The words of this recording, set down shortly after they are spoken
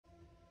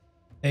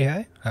Hey,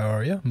 hi, how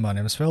are you? My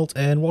name is Felt,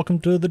 and welcome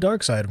to the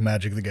dark side of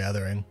Magic the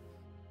Gathering.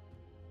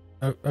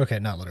 Oh, okay,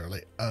 not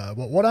literally.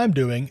 Well, what I'm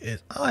doing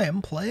is I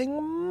am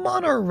playing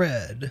Mono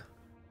Red,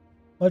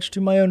 much to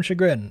my own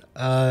chagrin.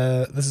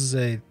 This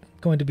is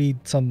going to be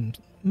some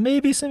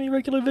maybe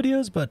semi-regular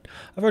videos, but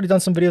I've already done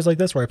some videos like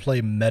this where I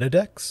play meta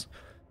decks.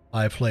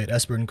 I played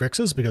Esper and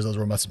Grixis because those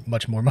were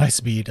much more my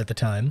speed at the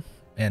time,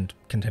 and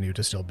continue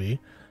to still be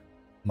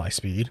my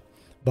speed.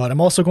 But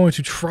I'm also going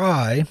to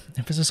try,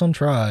 emphasis on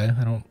try,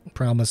 I don't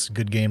promise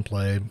good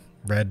gameplay.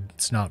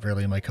 Red's not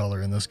really my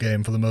color in this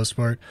game for the most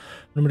part.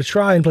 But I'm going to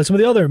try and play some of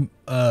the other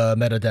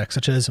meta decks,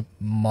 such as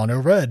Mono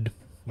Red,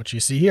 which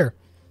you see here.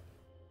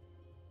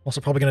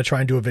 Also probably going to try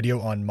and do a video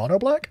on Mono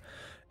Black,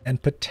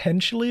 and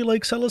potentially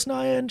like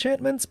Celestia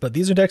enchantments, but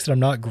these are decks that I'm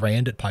not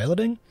grand at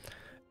piloting.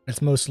 It's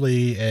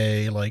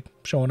mostly like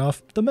showing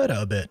off the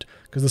meta a bit,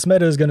 because this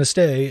meta is going to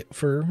stay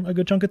for a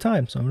good chunk of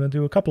time. So I'm going to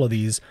do a couple of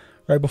these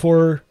right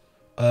before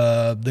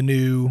the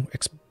new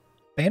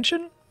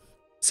expansion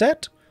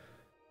set.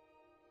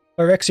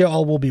 Phyrexia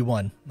all will be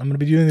one. I'm going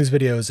to be doing these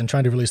videos and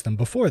trying to release them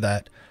before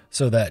that,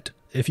 so that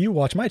if you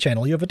watch my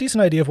channel, you have a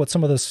decent idea of what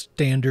some of the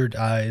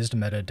standardized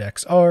meta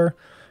decks are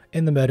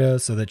in the meta,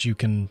 so that you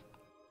can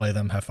play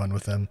them, have fun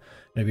with them,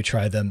 maybe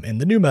try them in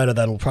the new meta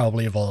that'll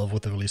probably evolve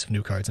with the release of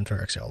new cards, and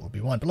Phyrexia all will be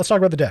one. But let's talk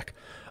about the deck.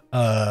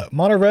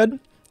 Mono Red.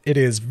 It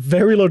is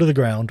very low to the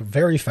ground,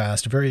 very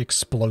fast, very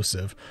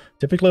explosive.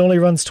 Typically only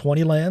runs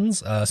 20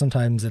 lands.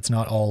 Sometimes it's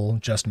not all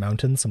just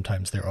mountains.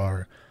 Sometimes there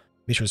are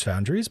Mishra's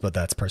Foundries, but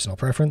that's personal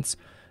preference.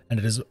 And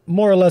it is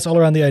more or less all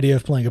around the idea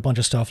of playing a bunch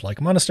of stuff like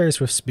Monastery,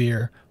 Swift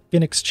Spear,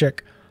 Phoenix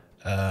Chick,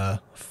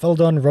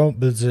 Feldon, Rome,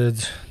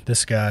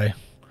 this guy,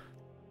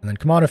 and then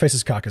Commander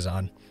faces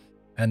Kakazan.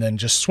 And then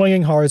just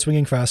swinging hard,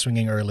 swinging fast,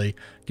 swinging early,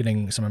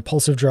 getting some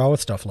impulsive draw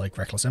with stuff like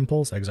Reckless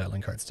Impulse,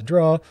 exiling cards to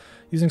draw,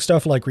 using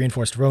stuff like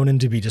Reinforced Ronin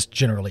to be just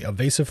generally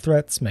evasive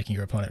threats, making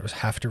your opponent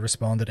have to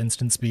respond at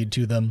instant speed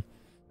to them.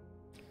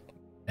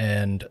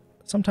 And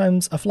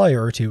sometimes a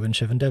flyer or two in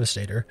Shivan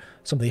Devastator.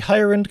 Some of the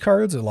higher end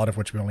cards, a lot of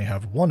which we only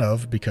have one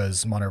of,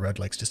 because Mono Red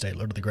likes to stay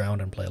low to the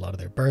ground and play a lot of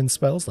their burn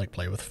spells, like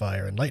Play with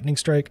Fire and Lightning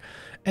Strike,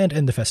 and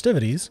in the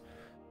festivities.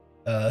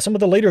 Some of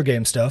the later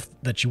game stuff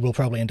that you will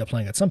probably end up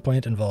playing at some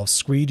point involves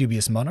Squee,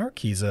 Dubious Monarch.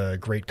 He's a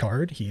great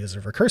card. He is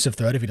a recursive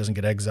threat if he doesn't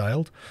get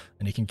exiled,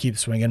 and he can keep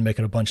swinging,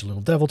 making a bunch of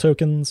little devil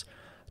tokens.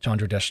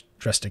 Chandra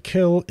Dress to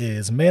Kill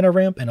is Mana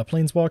Ramp and a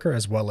Planeswalker,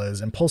 as well as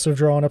Impulsive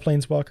Draw on a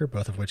Planeswalker,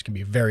 both of which can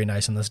be very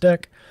nice in this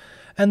deck.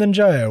 And then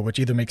Jaya, which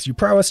either makes you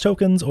prowess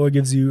tokens, or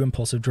gives you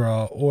Impulsive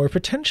Draw, or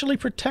potentially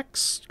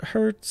protects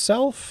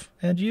herself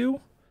and you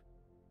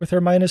with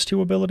her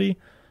 -2 ability.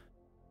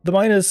 The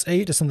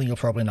 -8 is something you're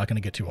probably not going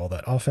to get to all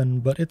that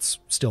often, but it's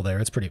still there.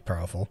 It's pretty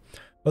powerful.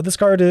 But this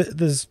card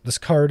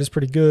is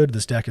pretty good.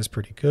 This deck is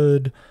pretty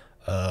good.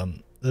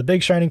 The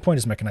big shining point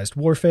is Mechanized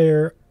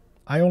Warfare.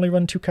 I only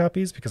run 2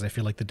 copies because I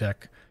feel like the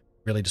deck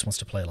really just wants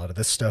to play a lot of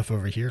this stuff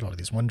over here, a lot of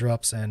these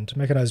 1-drops, and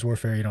Mechanized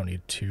Warfare, you don't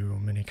need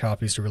too many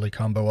copies to really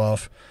combo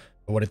off.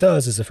 But what it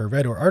does is if a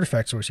red or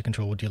artifact source you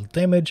control will deal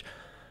damage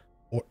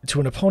to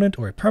an opponent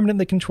or a permanent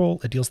they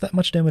control, it deals that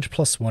much damage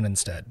 +1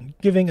 instead,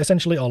 giving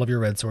essentially all of your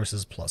red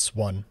sources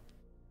 +1.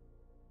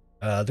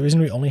 The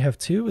reason we only have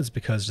 2 is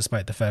because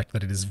despite the fact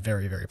that it is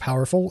very, very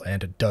powerful,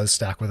 and it does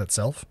stack with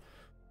itself,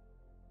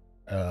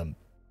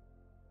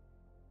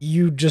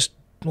 you just,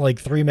 like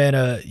 3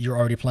 mana, you're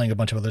already playing a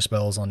bunch of other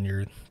spells on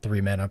your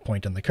 3 mana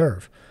point in the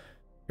curve.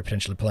 You're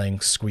potentially playing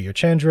Squee or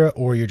Chandra,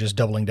 or you're just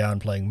doubling down,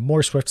 playing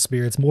more Swift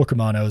Spirits, more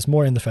Kamanos,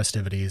 more in the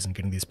festivities, and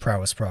getting these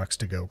prowess procs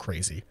to go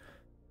crazy.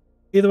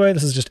 Either way,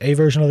 this is just a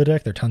version of the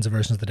deck. There are tons of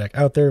versions of the deck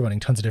out there running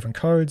tons of different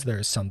cards. There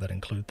are some that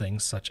include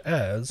things such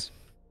as,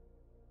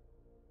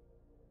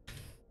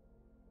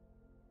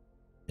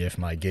 if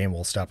my game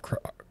will stop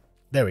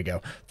there we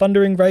go.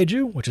 Thundering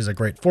Raiju, which is a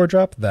great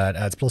 4-drop that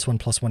adds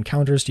 +1/+1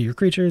 counters to your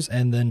creatures,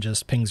 and then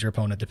just pings your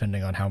opponent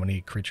depending on how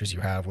many creatures you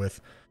have with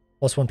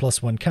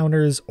 +1/+1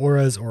 counters,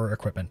 auras, or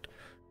equipment.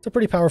 It's a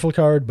pretty powerful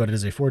card, but it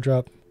is a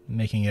 4-drop,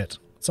 making it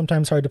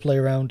sometimes hard to play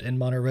around in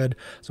Mono Red.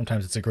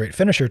 Sometimes it's a great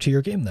finisher to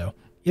your game, though.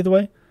 Either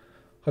way,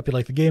 hope you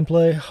like the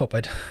gameplay. Hope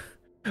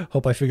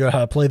I figure out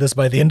how to play this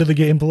by the end of the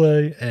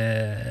gameplay,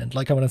 and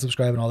like, comment, and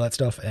subscribe, and all that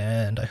stuff,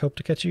 and I hope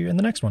to catch you in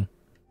the next one.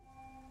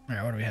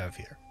 Alright, what do we have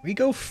here? We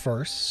go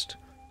first.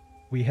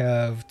 We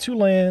have 2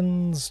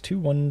 lands, 2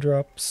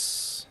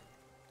 1-drops,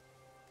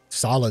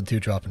 solid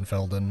 2-drop in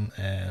Feldon,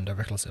 and a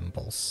Reckless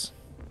Impulse.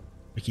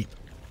 We keep.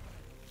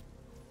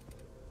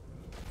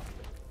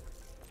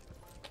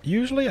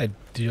 Usually I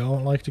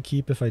don't like to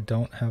keep if I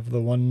don't have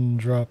the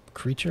 1-drop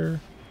creature.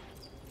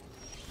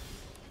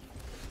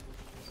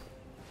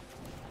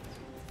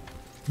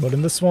 But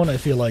in this one, I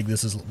feel like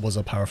this was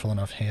a powerful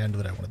enough hand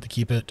that I wanted to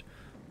keep it.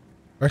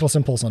 Reckless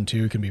Impulse on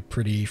 2 can be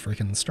pretty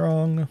freaking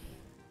strong.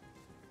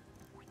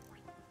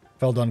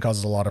 Feldon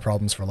causes a lot of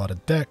problems for a lot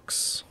of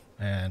decks,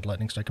 and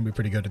Lightning Strike can be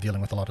pretty good at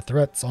dealing with a lot of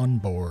threats on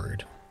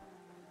board.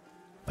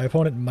 My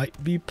opponent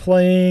might be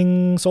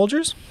playing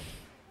Soldiers.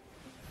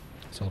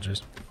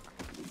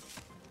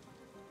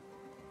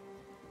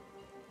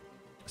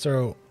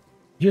 So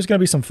here's going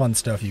to be some fun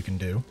stuff you can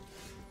do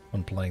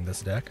when playing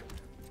this deck.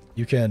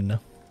 You can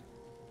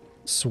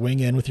swing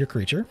in with your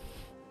creature.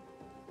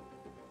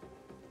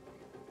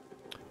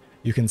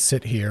 You can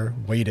sit here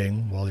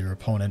waiting while your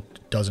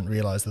opponent doesn't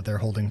realize that they're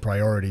holding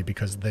priority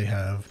because they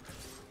have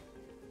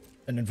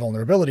an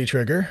invulnerability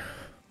trigger.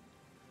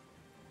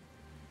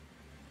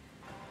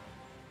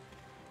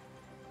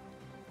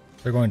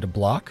 They're going to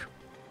block.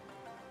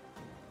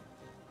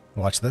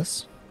 Watch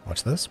this.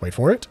 Watch this. Wait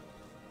for it.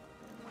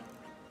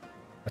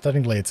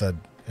 Technically, it's a...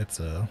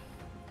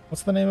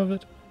 What's the name of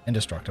it?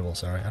 Indestructible,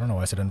 sorry. I don't know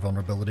why I said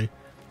invulnerability.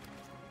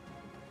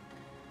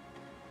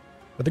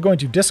 But they're going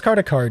to discard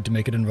a card to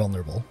make it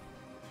invulnerable.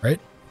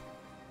 Right?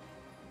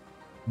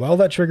 While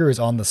that trigger is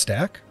on the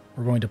stack,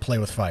 we're going to play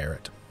with Fire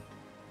It.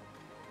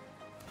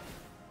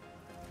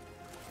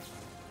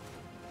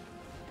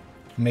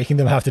 Making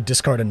them have to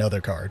discard another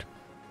card.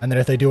 And then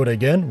if they do it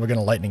again, we're going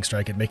to Lightning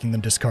Strike it, making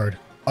them discard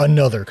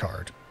another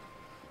card.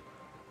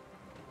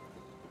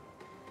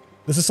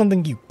 This is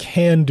something you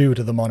can do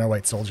to the Mono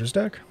White Soldiers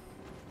deck.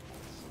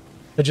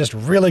 That just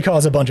really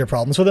cause a bunch of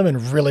problems for them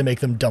and really make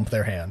them dump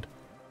their hand.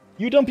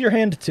 You dump your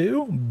hand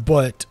too,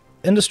 but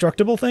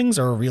indestructible things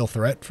are a real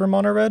threat for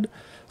Mono Red.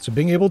 So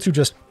being able to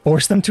just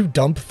force them to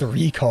dump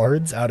 3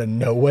 cards out of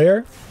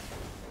nowhere.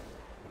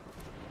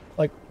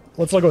 Like,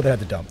 let's look at what they had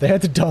to dump. They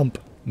had to dump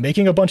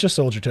making a bunch of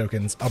soldier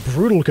tokens, a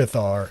Brutal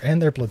Cathar,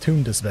 and their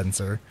Platoon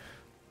Dispenser.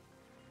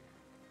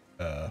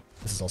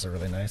 This is also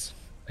really nice.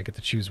 I get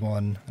to choose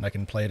one, and I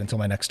can play it until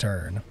my next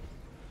turn.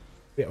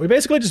 Yeah, we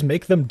basically just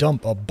make them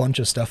dump a bunch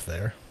of stuff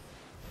there.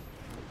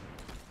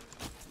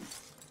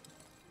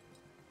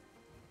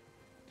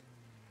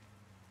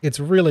 It's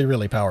really,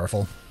 really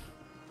powerful.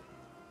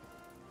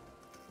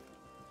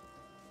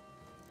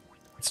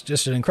 It's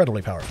just an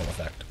incredibly powerful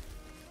effect.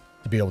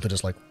 To be able to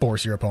just, like,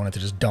 force your opponent to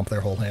just dump their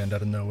whole hand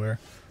out of nowhere.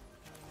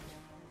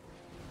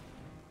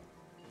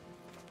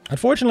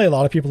 Unfortunately, a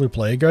lot of people who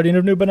play Guardian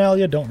of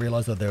Nubenalia don't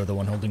realize that they're the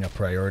one holding up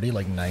priority,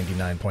 like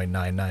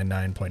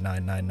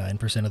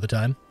 99.999.999% of the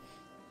time.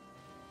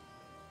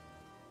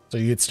 So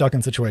you get stuck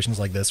in situations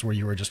like this where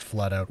you are just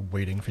flat out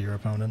waiting for your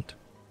opponent.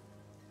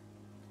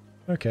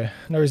 Okay,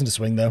 no reason to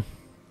swing though.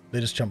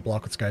 They just jump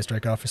block with Sky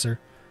Strike Officer.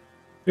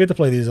 We get to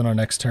play these on our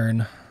next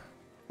turn.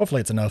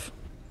 Hopefully it's enough.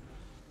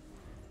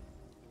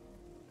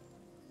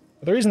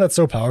 The reason that's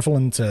so powerful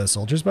into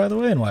soldiers, by the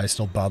way, and why I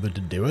still bothered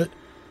to do it,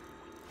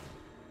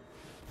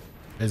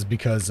 is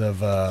because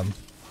of,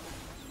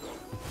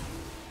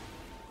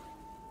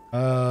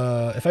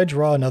 if I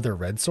draw another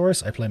red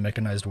source, I play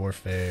Mechanized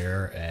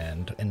Warfare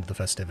and End the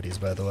Festivities,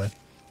 by the way.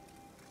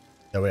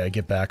 That way I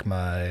get back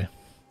my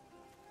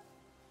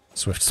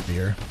Swift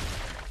Spear,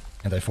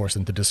 and I force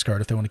them to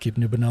discard if they want to keep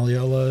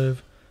Nubenalia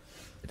alive.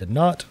 I did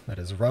not. That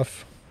is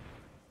rough.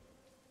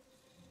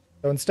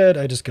 So instead,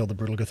 I just killed the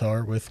Brutal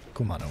Cathar with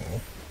Kumano.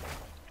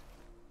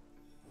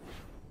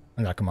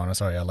 Not Kumano,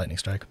 sorry, Lightning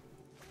Strike.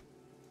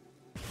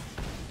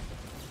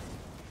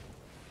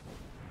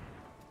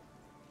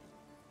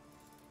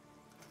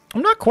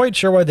 I'm not quite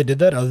sure why they did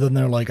that, other than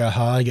they're like,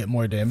 aha, I get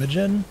more damage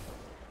in.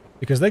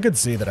 Because they could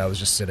see that I was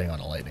just sitting on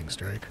a Lightning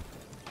Strike.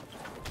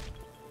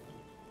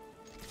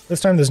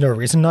 This time there's no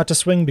reason not to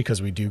swing, because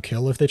we do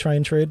kill if they try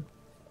and trade.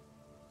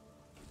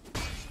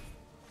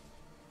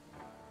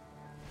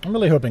 I'm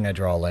really hoping I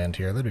draw a land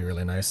here, that'd be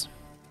really nice.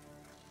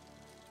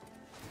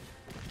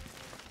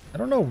 I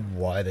don't know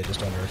why they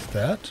just unearthed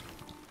that.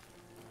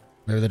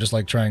 Maybe they're just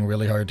like trying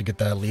really hard to get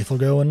that lethal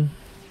going.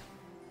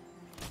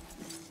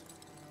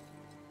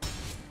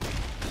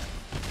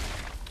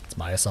 It's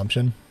my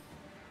assumption.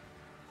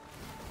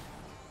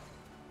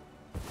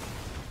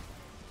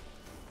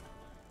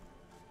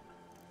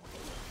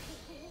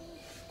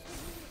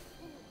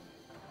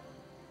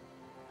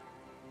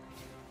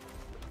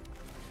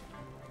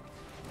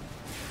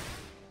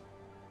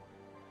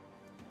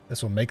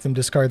 This will make them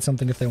discard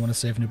something if they want to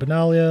save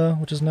Nubenalia,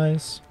 which is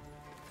nice.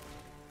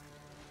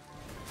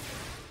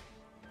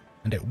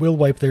 And it will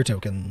wipe their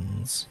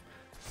tokens.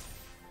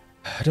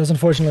 It does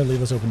unfortunately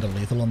leave us open to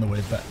lethal on the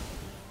way back.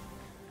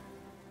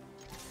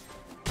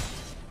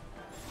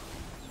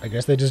 I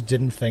guess they just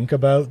didn't think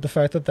about the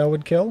fact that that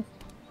would kill.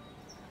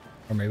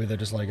 Or maybe they're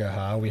just like,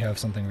 aha, we have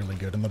something really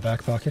good in the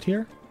back pocket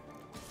here.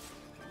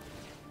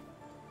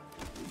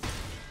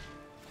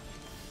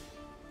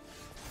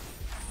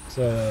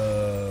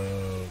 So...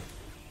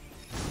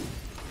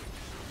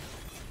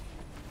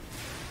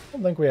 I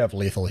don't think we have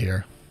lethal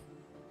here.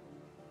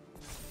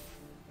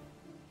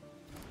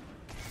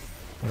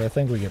 But I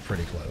think we get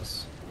pretty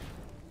close.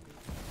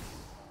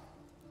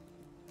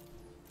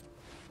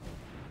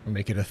 We'll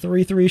make it a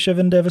 3/3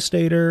 Shivan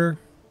Devastator.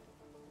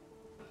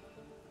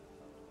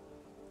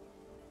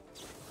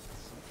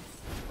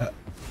 Alright,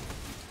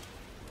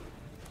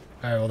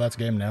 well that's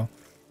game now.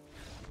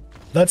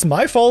 That's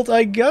my fault,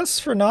 I guess,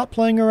 for not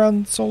playing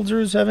around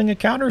soldiers having a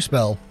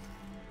counterspell.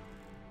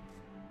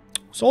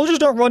 Soldiers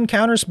don't run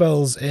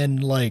counterspells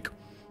in, like,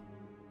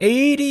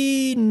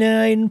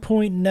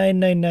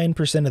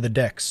 89.999% of the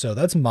decks, so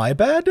that's my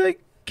bad, I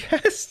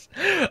guess?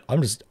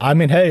 I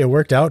mean, hey, it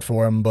worked out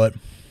for him, but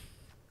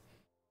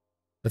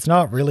It's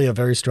not really a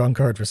very strong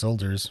card for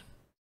soldiers.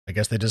 I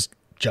guess they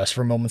just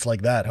for moments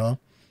like that, huh?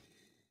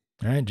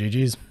 Alright,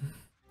 GG's.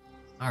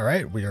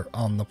 Alright, we are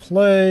on the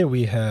play.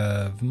 We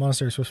have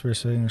Monastery Whisper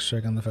Sings,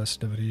 check on the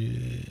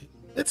festivity.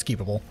 It's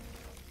keepable.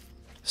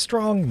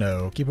 Strong,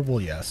 no.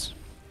 Keepable, yes.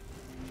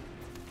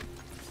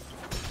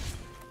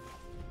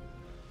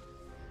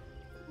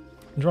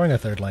 Drawing a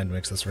third land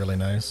makes this really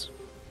nice.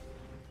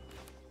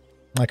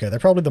 Okay, they're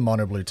probably the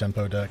mono blue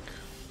tempo deck.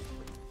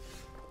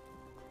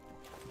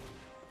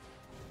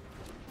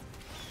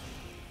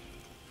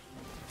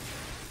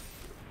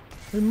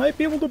 We might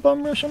be able to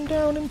bum rush them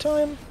down in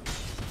time.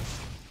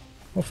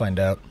 We'll find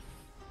out.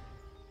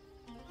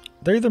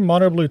 They're either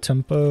mono blue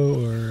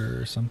tempo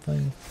or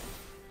something.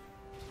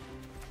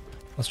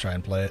 Let's try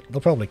and play it.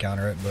 They'll probably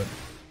counter it, but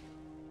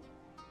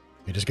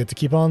we just get to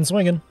keep on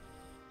swinging.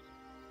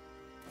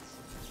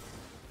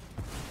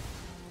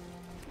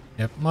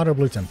 Yep, mono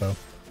blue tempo.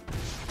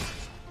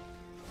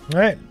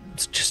 Alright,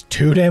 it's just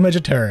 2 damage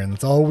a turn.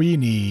 That's all we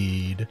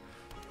need.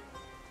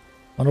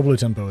 Mono blue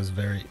tempo is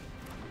very...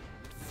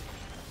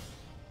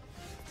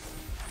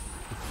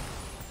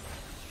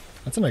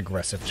 That's an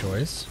aggressive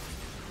choice.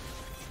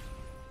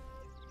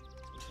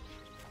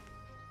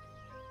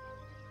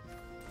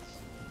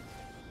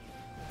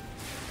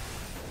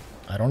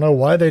 I don't know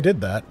why they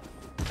did that.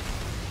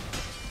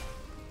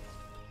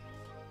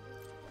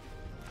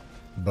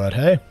 But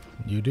hey,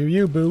 you do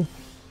you, boo.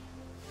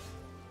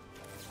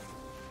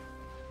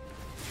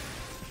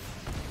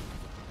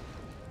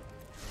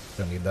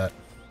 Don't need that.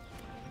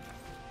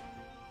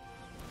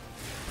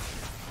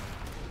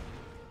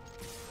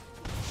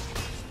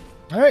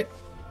 Alright.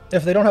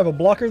 If they don't have a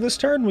blocker this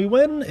turn, we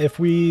win. If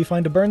we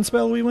find a burn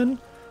spell, we win.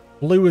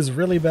 Blue is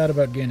really bad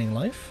about gaining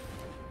life.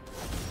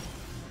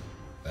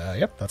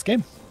 Yep, that's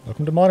game.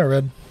 Welcome to Mono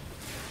Red.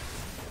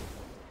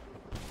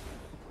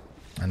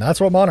 And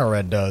that's what Mono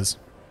Red does.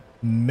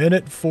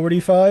 Minute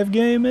 45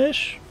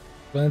 game-ish.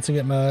 Glancing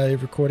at my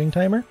recording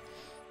timer.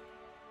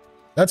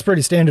 That's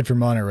pretty standard for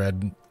Mono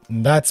Red.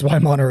 That's why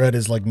Mono Red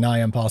is like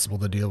nigh impossible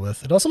to deal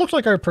with. It also looked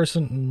like our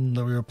person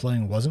that we were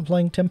playing wasn't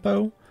playing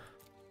Tempo.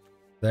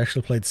 They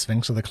actually played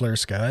Sphinx of the Clear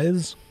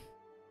Skies.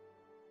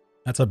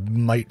 That's a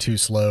mite too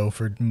slow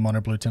for Mono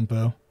Blue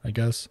Tempo, I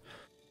guess.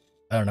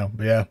 I don't know,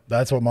 but yeah,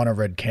 that's what Mono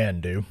Red can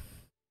do.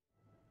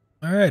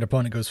 Alright,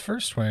 opponent goes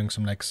first, wearing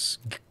some nice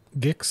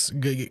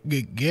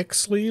Gix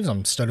sleeves.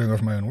 I'm stuttering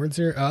over my own words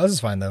here. This is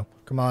fine though.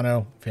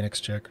 Kamano,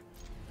 Phoenix Chick,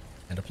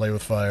 and to play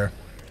with fire.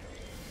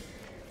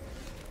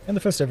 And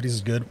the festivities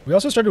is good. We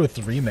also started with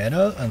 3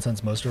 mana, and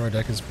since most of our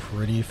deck is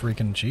pretty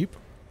freaking cheap,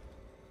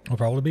 we'll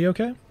probably be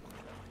okay.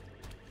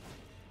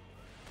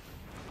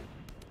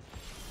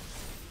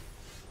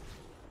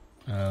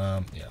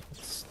 Yeah,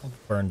 let's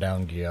burn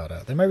down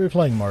Giada. They might be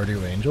playing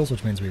Mardu Angels,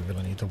 which means we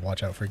really need to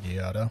watch out for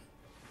Giada.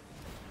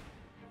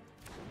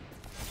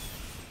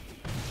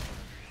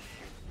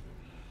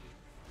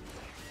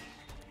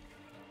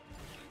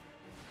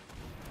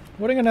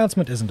 Wedding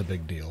announcement isn't a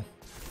big deal.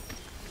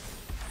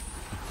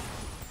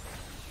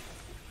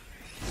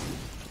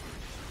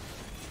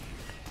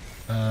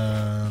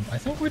 I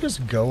think we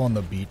just go on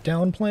the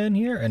beatdown plan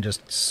here and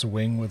just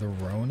swing with a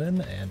Ronin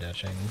and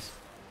Etchings.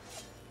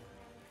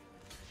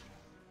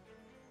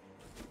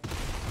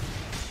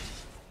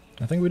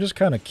 I think we just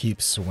kind of keep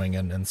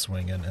swinging and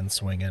swinging and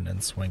swinging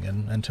and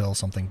swinging until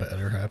something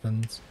better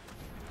happens.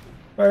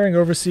 Firing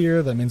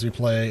Overseer, that means we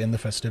play in the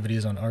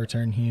festivities on our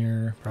turn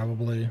here,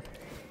 probably.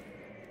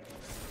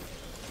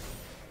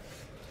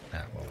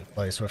 Well, we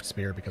play Swift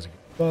Spear because it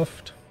gets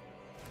buffed.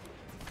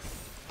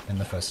 In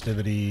the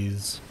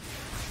festivities.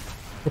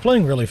 We're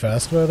playing really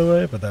fast, by the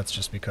way, but that's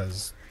just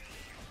because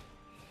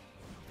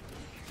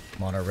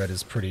Mono Red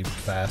is pretty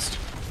fast.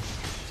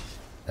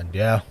 And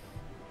yeah.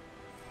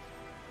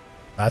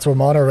 That's what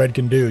Mono Red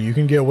can do. You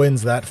can get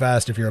wins that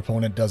fast if your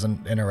opponent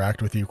doesn't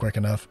interact with you quick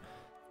enough.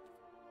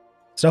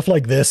 Stuff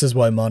like this is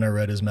why Mono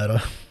Red is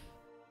meta.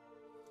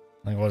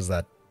 Like, what is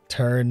that?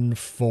 Turn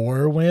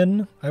 4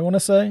 win, I want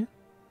to say?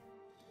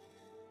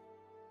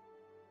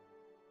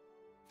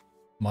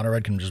 Mono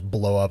Red can just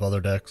blow up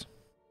other decks.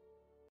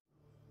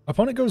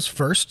 Opponent goes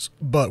first,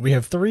 but we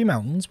have 3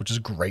 mountains, which is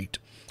great.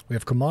 We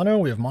have Kumano,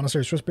 we have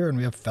Monastery Swissbeard, and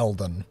we have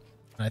Felden.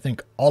 And I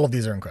think all of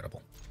these are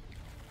incredible.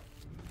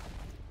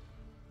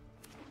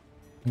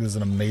 I think this is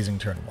an amazing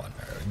turn 1.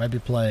 Right, we might be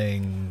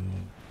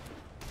playing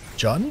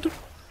Jund?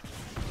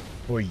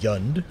 Or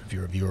Yund, if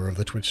you're a viewer of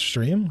the Twitch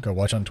stream. Go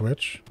watch on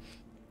Twitch.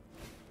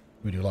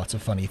 We do lots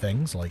of funny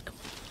things, like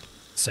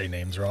say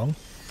names wrong.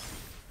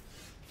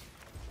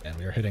 And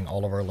we are hitting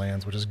all of our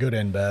lands, which is good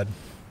and bad.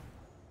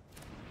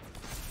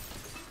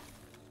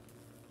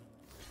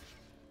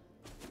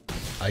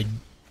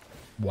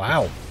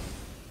 Wow.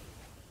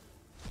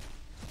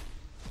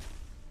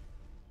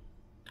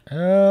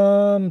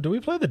 Do we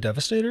play the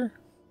Devastator?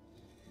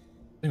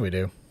 I think we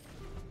do.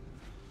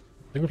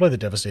 I think we play the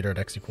Devastator at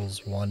X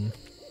equals 1.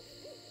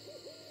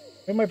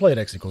 We might play at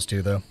X equals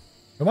 2, though.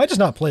 We might just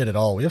not play it at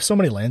all. We have so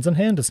many lands in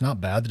hand, it's not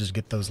bad to just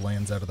get those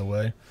lands out of the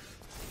way.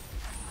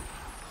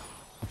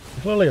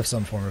 clearly have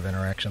some form of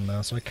interaction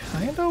though, so I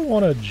kind of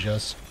want to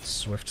just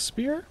Swift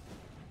Spear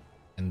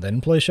and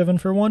then play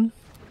Shivan for 1.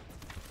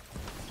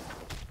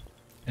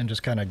 And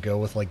just kind of go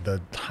with like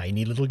the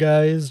tiny little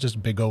guys,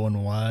 just big O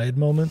and wide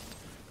moment.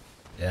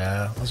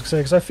 Yeah, I was gonna say,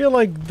 because I feel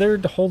like they're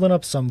holding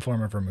up some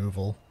form of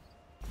removal.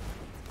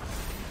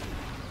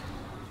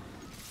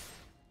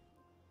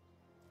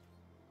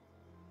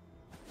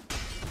 I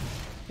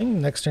think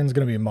next turn's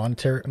going to be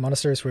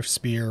Monastery Swift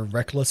Spear,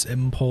 Reckless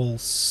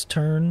Impulse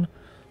turn.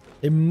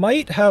 They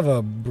might have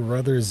a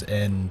Brother's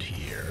End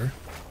here.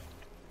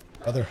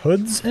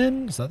 Brotherhood's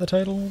End? Is that the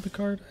title of the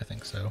card? I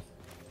think so.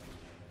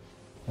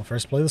 We'll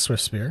first play the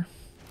Swift Spear.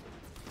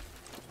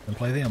 Then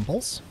play the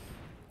Impulse.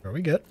 Where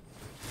we get.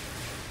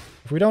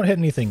 If we don't hit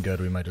anything good,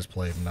 we might just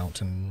play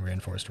Mountain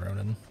Reinforced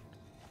Ronin.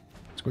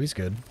 Squeeze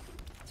good.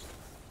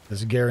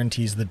 This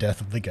guarantees the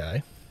death of the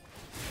guy.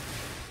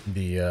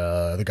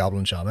 The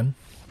Goblin Shaman.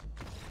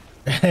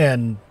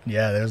 And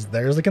yeah,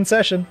 there's the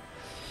concession.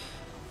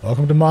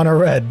 Welcome to Mono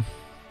Red.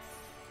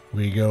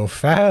 We go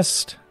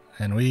fast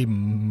and we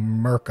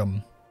murk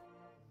them.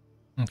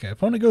 Okay,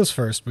 opponent goes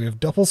first. We have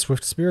double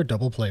Swift Spear,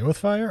 double Play with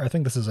Fire. I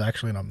think this is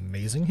actually an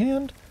amazing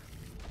hand.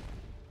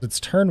 It's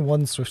turn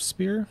 1 Swift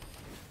Spear.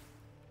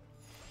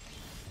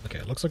 Okay,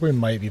 it looks like we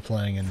might be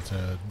playing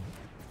into...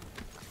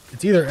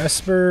 It's either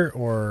Esper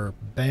or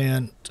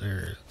Bant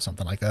or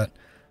something like that.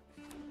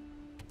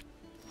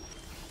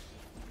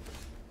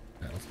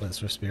 Alright, let's play the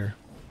Swift Spear.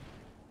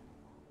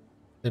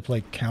 They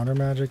play counter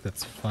magic,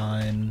 that's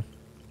fine.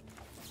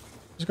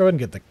 Just go ahead and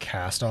get the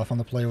cast off on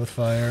the Play with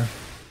Fire.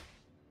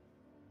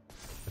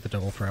 Get the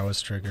double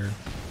prowess trigger.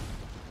 I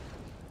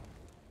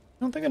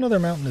don't think another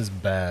mountain is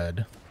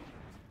bad.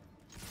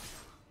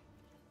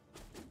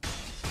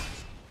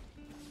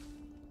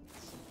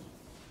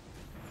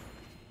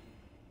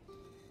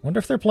 Wonder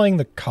if they're playing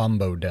the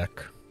combo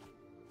deck.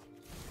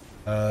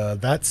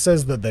 That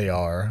says that they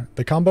are.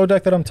 The combo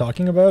deck that I'm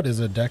talking about is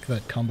a deck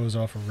that combos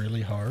off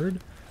really hard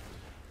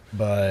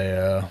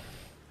by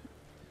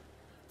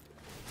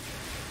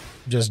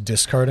just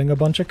discarding a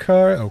bunch of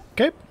cards.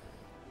 Okay.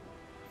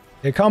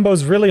 It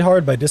combos really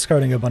hard by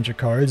discarding a bunch of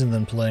cards and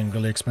then playing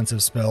really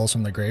expensive spells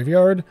from the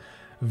graveyard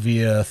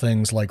via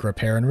things like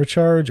Repair and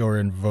Recharge or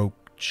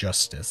Invoke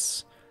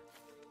Justice.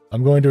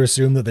 I'm going to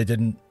assume that they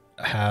didn't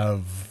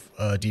have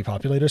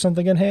Depopulate or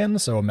something in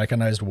hand, so a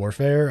Mechanized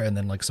Warfare and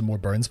then like some more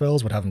burn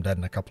spells would have them dead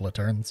in a couple of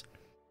turns.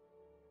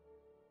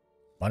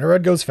 Mono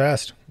Red goes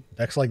fast.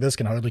 Decks like this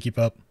can hardly keep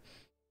up.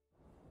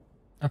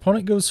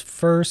 Opponent goes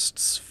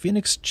first.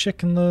 Phoenix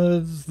Chicken.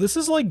 This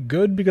is like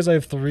good because I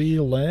have 3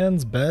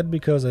 lands. Bad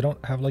because I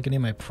don't have like any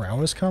of my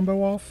prowess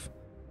combo off.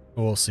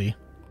 But we'll see.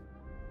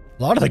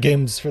 A lot of the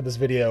games for this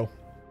video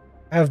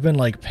have been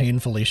like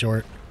painfully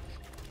short.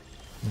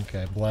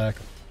 Okay, black.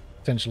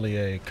 Potentially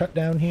a cut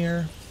down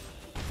here.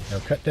 No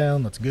cut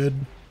down, that's good.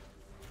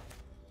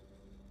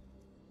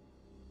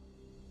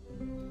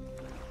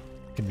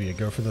 Could be a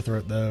go for the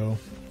throat though.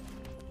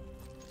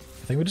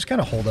 I think we just kind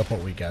of hold up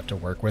what we got to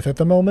work with at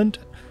the moment.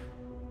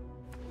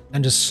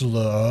 And just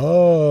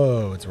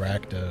slow. Oh, it's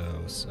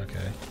Rakdos.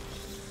 Okay.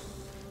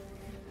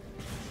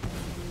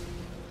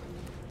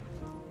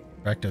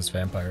 Rakdos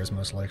Vampires,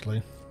 most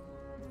likely.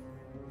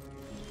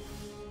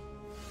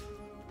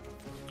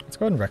 Let's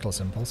go ahead and Reckless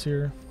Impulse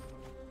here.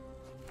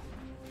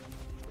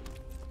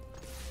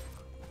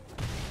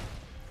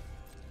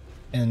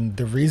 And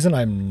the reason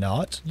I'm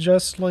not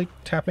just, like,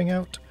 tapping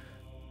out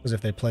is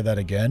if they play that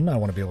again, I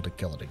want to be able to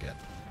kill it again.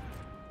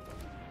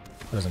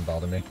 It doesn't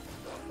bother me.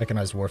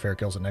 Mechanized Warfare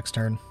kills it next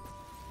turn.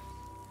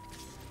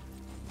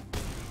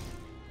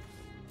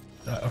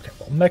 Okay,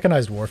 well,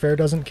 Mechanized Warfare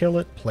doesn't kill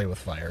it, Play with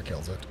Fire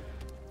kills it.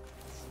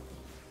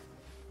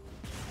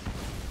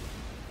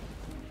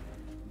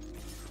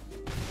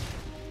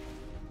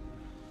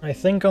 I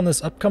think on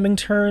this upcoming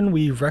turn,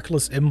 we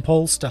Reckless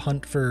Impulse to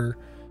hunt for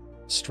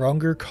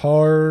stronger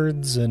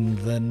cards and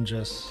then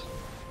just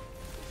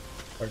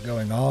start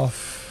going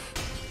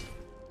off.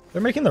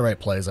 They're making the right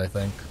plays, I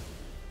think.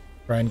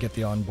 Try and get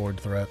the onboard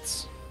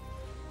threats.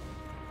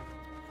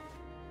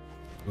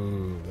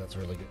 Ooh, that's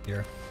really good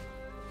here.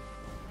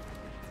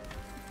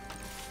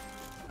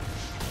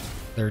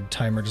 Their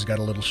timer just got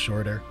a little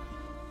shorter.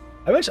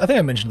 I think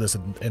I mentioned this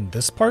in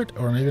this part,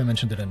 or maybe I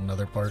mentioned it in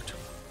another part.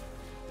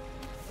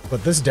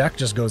 But this deck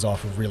just goes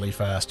off really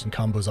fast and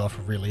combos off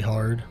really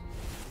hard.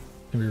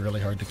 It can be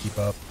really hard to keep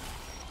up.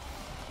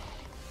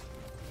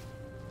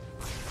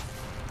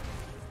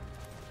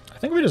 I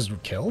think we just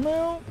kill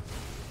now?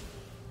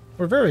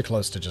 We're very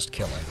close to just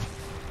killing.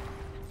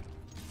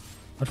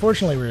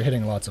 Unfortunately, we were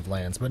hitting lots of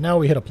lands, but now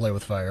we hit a Play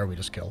with Fire, we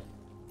just kill.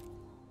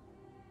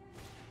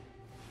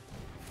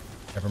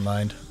 Never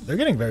mind. They're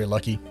getting very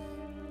lucky.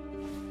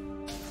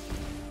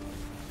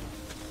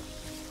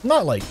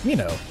 Not like, you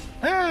know,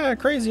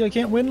 crazy, I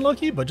can't win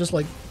lucky, but just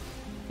like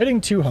hitting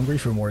 2 Hungry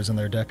for Mores in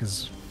their deck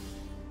is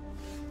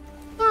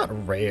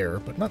not rare,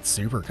 but not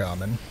super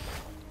common.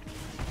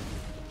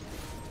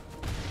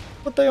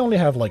 But they only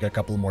have like a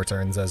couple more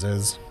turns as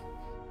is.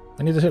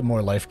 I need to hit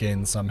more life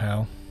gains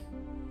somehow.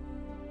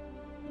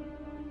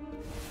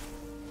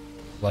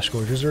 Flesh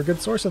Gorgers are a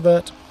good source of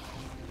that.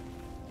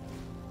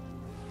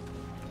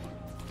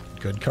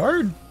 Good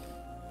card.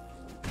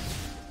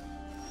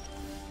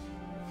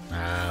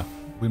 Ah,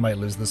 we might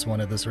lose this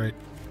one at this rate.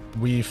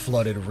 We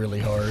flooded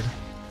really hard.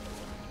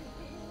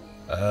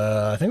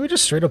 I think we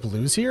just straight up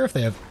lose here if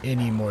they have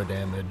any more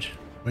damage.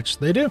 Which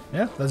they do.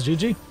 Yeah, that's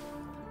GG.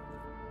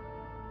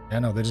 Yeah,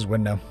 no, they just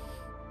win now.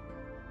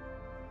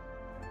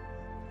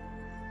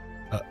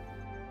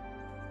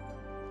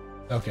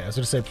 Okay, I was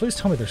going to say, please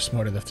tell me they're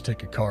smart enough to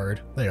take a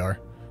card. They are.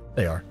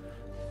 They are.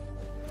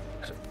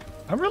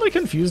 I'm really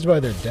confused by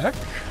their deck.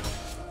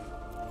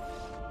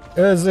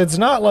 Because it's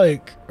not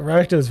like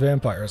Rakdos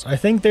Vampires. I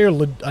think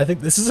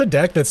this is a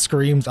deck that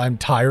screams, I'm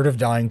tired of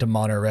dying to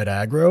mono red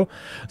aggro,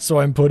 so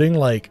I'm putting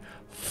like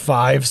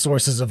 5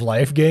 sources of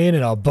life gain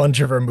and a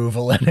bunch of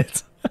removal in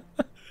it.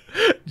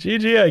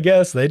 GG, I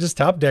guess. They just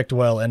top decked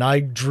well, and I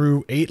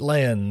drew 8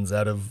 lands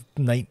out of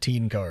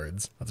 19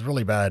 cards. That's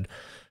really bad.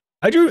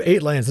 I drew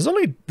 8 lands. There's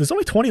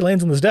only 20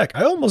 lands in this deck.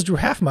 I almost drew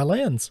half my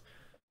lands.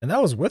 And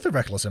that was with a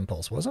Reckless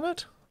Impulse, wasn't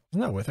it?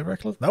 Wasn't that with a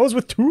Reckless? That was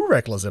with 2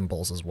 Reckless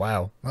Impulses.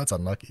 Wow, that's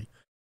unlucky.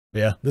 But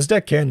yeah, this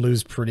deck can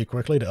lose pretty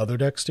quickly to other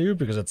decks too,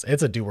 because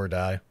it's a do or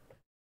die.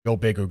 Go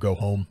big or go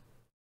home.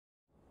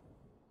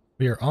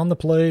 We are on the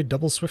play.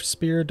 Double Swift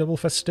Spear, double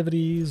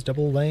Festivities,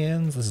 double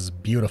lands. This is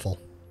beautiful.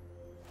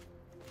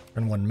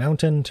 Turn 1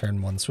 Mountain,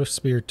 turn 1 Swift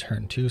Spear,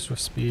 turn 2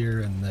 Swift Spear,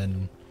 and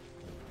then...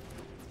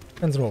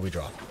 depends on what we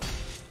draw.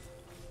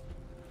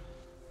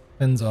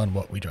 Depends on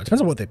what we draw.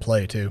 Depends on what they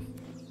play too.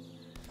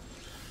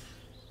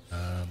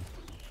 I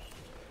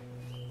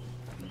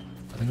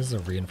think this is a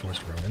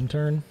Reinforced Ronin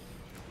turn.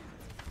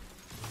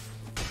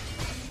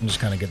 And just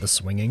kind of get the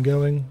swinging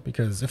going,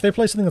 because if they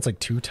play something that's like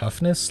 2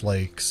 toughness,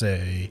 like,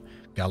 say,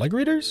 Gallag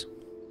Readers,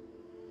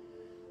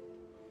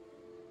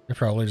 they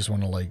probably just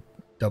want to, like,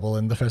 double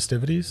in the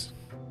Festivities.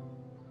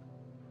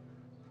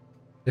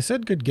 They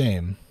said good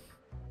game.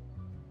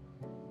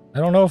 I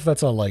don't know if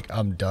that's a, like,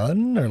 I'm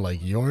done, or, like,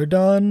 you're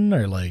done,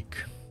 or, like...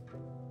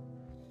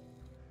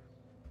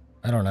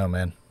 I don't know,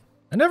 man.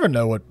 I never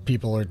know what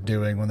people are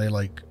doing when they,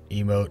 like,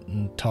 emote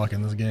and talk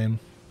in this game.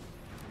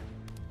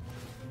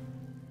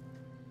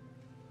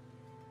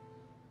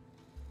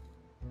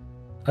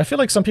 I feel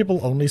like some people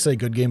only say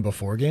good game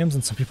before games,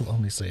 and some people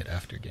only say it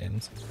after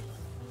games.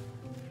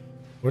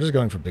 We're just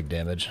going for big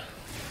damage.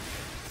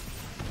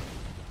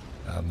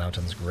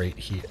 Mountain's great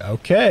here.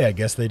 Okay, I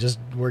guess they just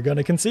were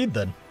gonna concede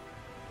then.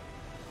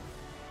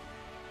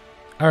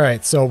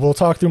 Alright, so we'll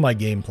talk through my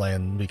game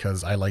plan,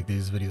 because I like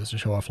these videos to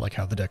show off like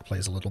how the deck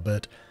plays a little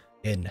bit,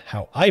 and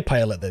how I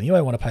pilot them. You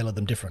might want to pilot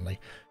them differently.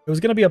 It was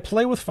going to be a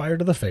play with Fire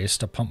to the Face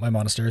to pump my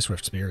Monastery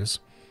Swift Spears.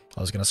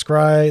 I was going to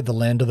scry the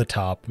land to the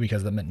top,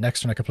 because that meant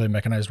next turn I could play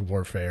Mechanized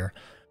Warfare,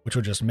 which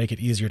would just make it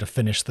easier to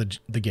finish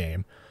the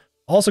game.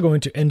 Also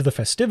going to end the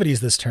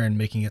Festivities this turn,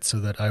 making it so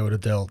that I would have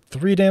dealt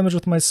 3 damage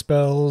with my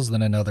spells,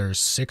 then another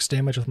 6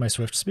 damage with my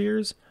Swift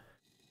Spears,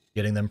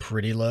 getting them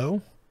pretty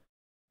low.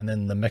 And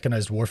then the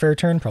Mechanized Warfare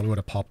turn probably would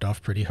have popped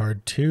off pretty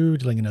hard too,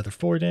 dealing another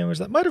 4 damage.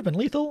 That might have been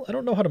lethal. I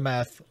don't know how to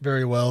math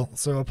very well,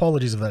 so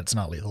apologies if that's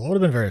not lethal. It would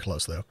have been very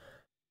close though.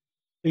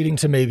 Leading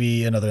to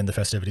maybe another in the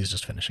Festivities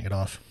just finishing it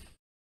off.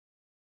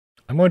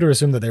 I'm going to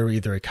assume that they were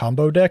either a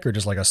combo deck or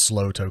just like a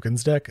slow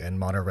tokens deck, and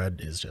mono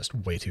red is just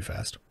way too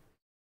fast.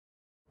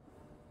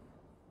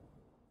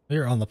 We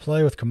are on the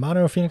play with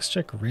Kamano, Phoenix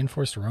Chick,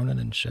 Reinforced Ronin,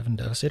 and Shivan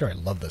Devastator. I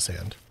love this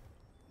hand.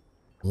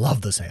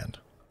 Love this hand.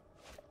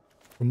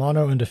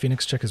 Kamano into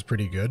Phoenix Chick is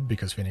pretty good,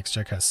 because Phoenix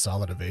Chick has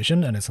solid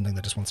evasion, and it's something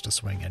that just wants to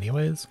swing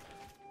anyways.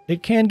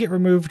 It can get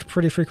removed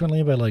pretty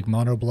frequently by like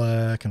Mono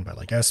Black and by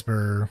like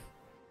Esper.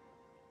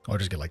 Or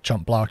just get like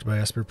chump blocked by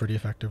Esper pretty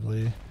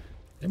effectively.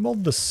 They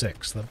mulled the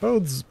 6. That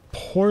bodes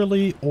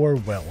poorly or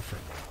well for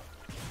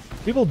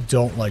me. People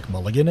don't like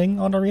mulliganing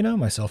on Arena,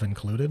 myself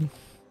included.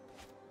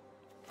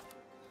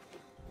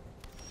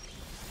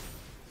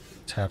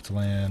 Tapped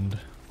land.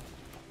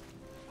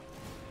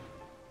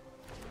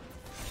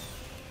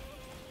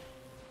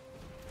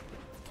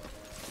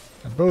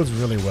 That bodes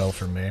really well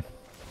for me.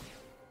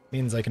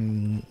 Means I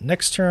can...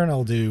 next turn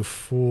I'll do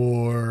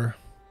 4...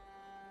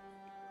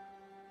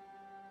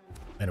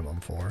 minimum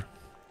 4.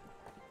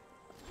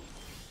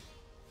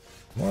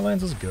 More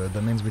lands is good.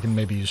 That means we can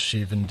maybe use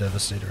Shivan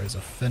Devastator as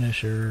a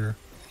finisher.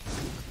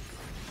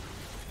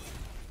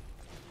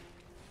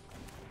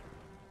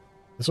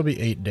 This will be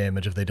 8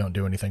 damage if they don't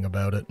do anything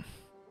about it.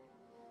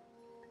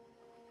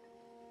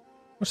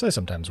 Which they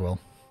sometimes will.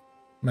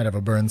 Might have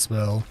a burn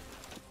spell.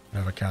 Might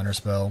have a counter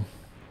spell.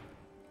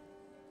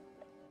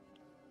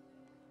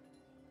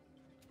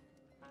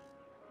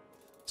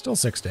 Still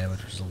 6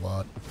 damage, which is a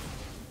lot.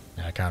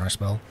 Yeah, counter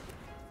spell.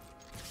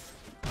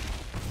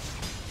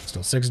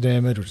 Still 6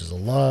 damage, which is a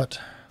lot.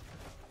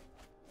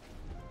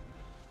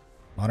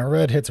 Mono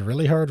red hits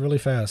really hard, really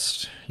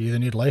fast. You either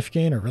need life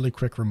gain or really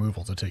quick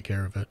removal to take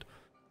care of it.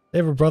 They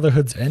have a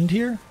Brotherhood's End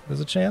here.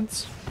 There's a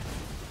chance.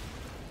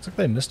 Looks like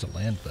they missed a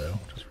land, though,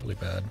 which is really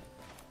bad.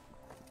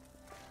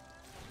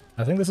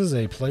 I think this is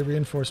a play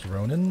Reinforced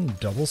Ronin,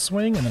 double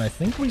swing, and then I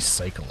think we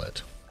cycle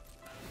it.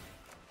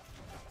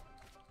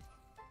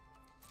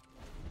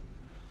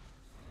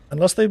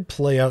 Unless they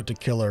play out to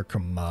kill our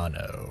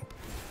Kamano.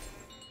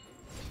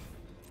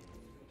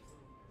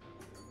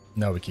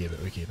 No, we keep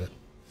it, we keep it.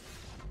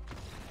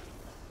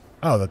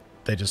 Oh,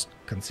 they just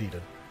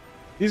conceded.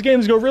 These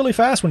games go really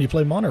fast when you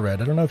play Mono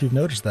Red. I don't know if you've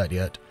noticed that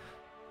yet.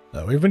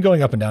 We've been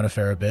going up and down a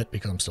fair bit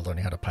because I'm still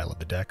learning how to pilot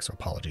the deck, so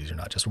apologies, you're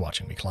not just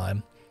watching me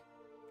climb.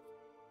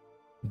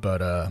 But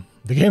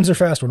the games are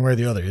fast one way or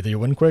the other. Either you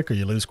win quick or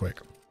you lose quick.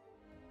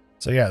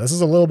 So yeah, this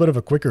is a little bit of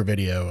a quicker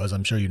video, as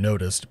I'm sure you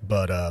noticed,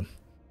 but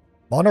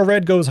Mono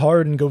Red goes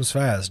hard and goes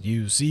fast.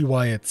 You see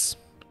why it's...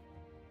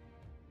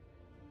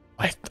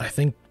 I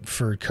think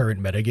for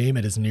current metagame,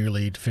 it is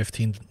nearly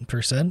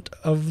 15%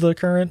 of the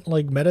current,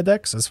 like, meta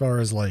decks, as far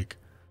as, like,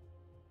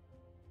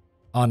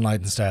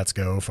 online stats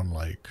go from,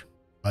 like,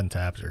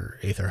 Untapped or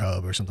Aether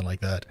Hub or something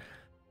like that.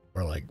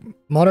 Or, like,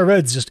 Mono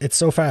Red's just, it's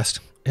so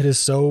fast. It is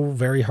so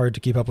very hard to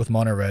keep up with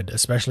Mono Red,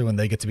 especially when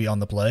they get to be on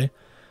the play,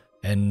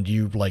 and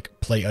you, like,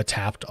 play a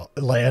tapped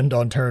land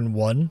on turn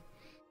 1,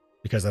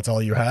 because that's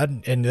all you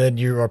had, and then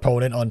your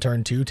opponent on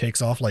turn 2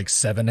 takes off, like,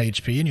 7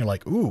 HP, and you're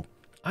like, ooh,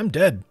 I'm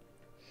dead.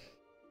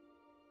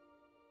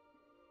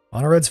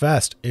 Mono Red's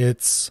fast.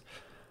 It's,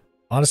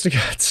 honest to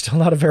God, still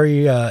not a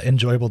very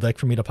enjoyable deck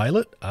for me to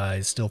pilot. I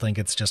still think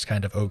it's just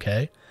kind of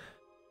okay.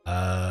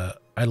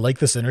 I like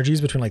the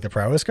synergies between, like, the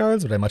prowess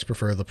cards, but I much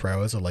prefer the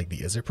prowess of, like, the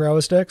Izzet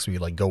prowess decks, where you,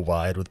 like, go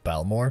wide with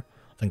Balmor.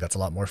 I think that's a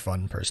lot more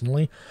fun,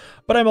 personally.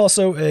 But I'm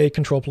also a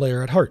control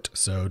player at heart,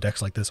 so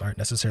decks like this aren't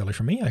necessarily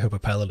for me. I hope I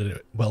piloted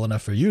it well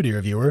enough for you, dear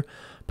viewer.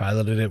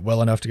 Piloted it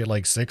well enough to get,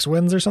 like, 6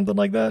 wins or something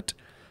like that.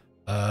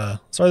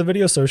 Sorry the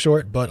video's so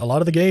short, but a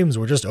lot of the games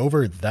were just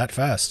over that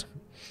fast.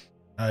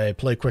 I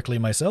play quickly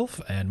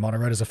myself, and Mono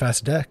Red is a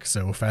fast deck,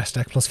 so fast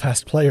deck plus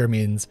fast player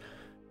means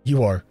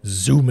you are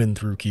zooming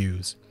through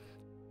queues.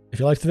 If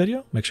you liked the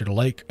video, make sure to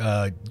like,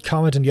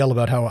 comment and yell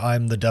about how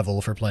I'm the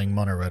devil for playing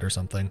Mono Red or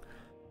something.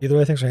 Either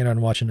way, thanks for hanging out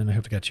and watching, and I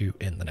hope to catch you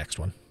in the next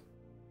one.